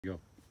Go.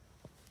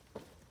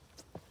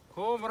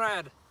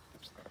 Comrade,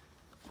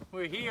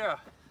 we're here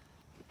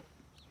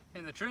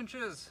in the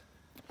trenches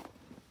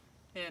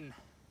in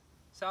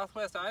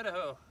southwest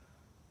Idaho,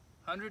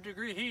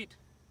 100-degree heat.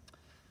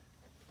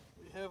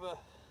 We have a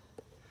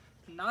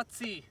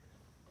Nazi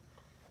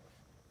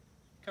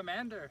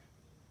commander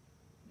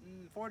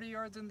 40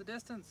 yards in the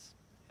distance,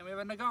 and we have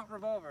a Nagant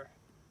revolver.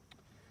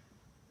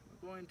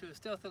 We're going to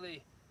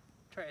stealthily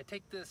try to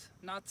take this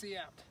Nazi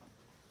out.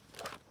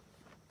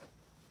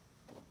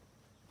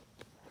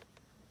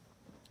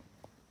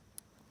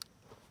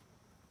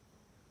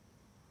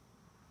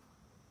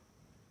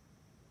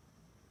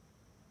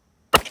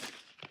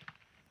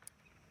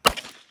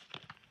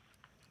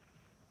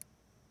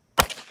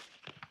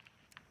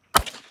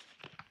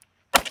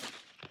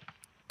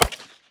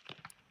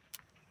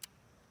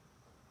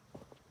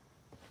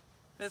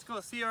 Let's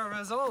go see our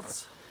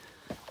results.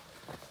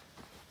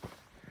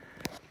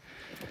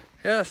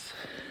 Yes.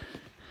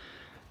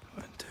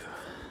 1,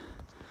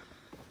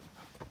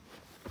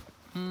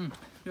 2.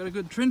 Got a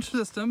good trench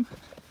system.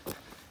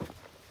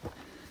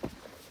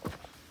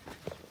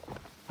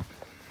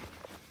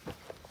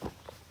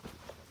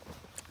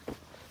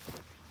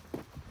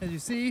 As you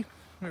see,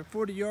 we're at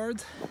 40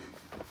 yards.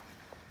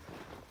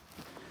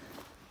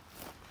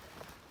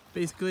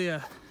 Basically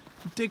a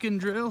dick and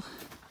drill,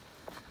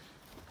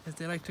 as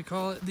they like to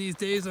call it these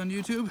days on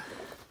YouTube,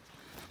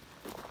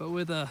 but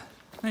with a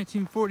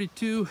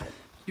 1942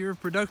 year of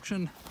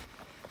production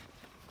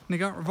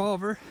Nagant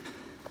revolver.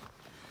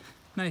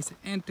 Nice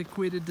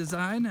antiquated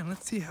design, and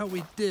let's see how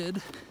we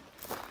did.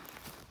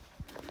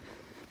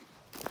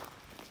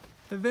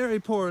 Very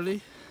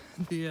poorly.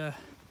 As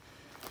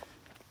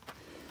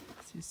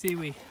you see,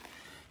 we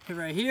hit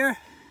right here,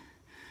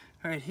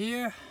 right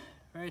here,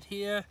 right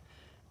here,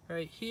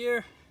 right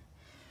here.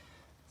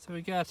 So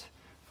we got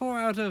 4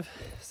 out of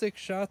 6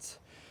 shots,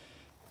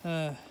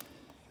 because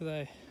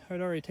I had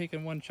already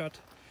taken 1 shot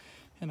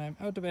and I'm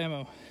out of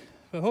ammo.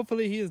 But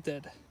hopefully he is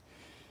dead.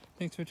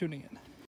 Thanks for tuning in.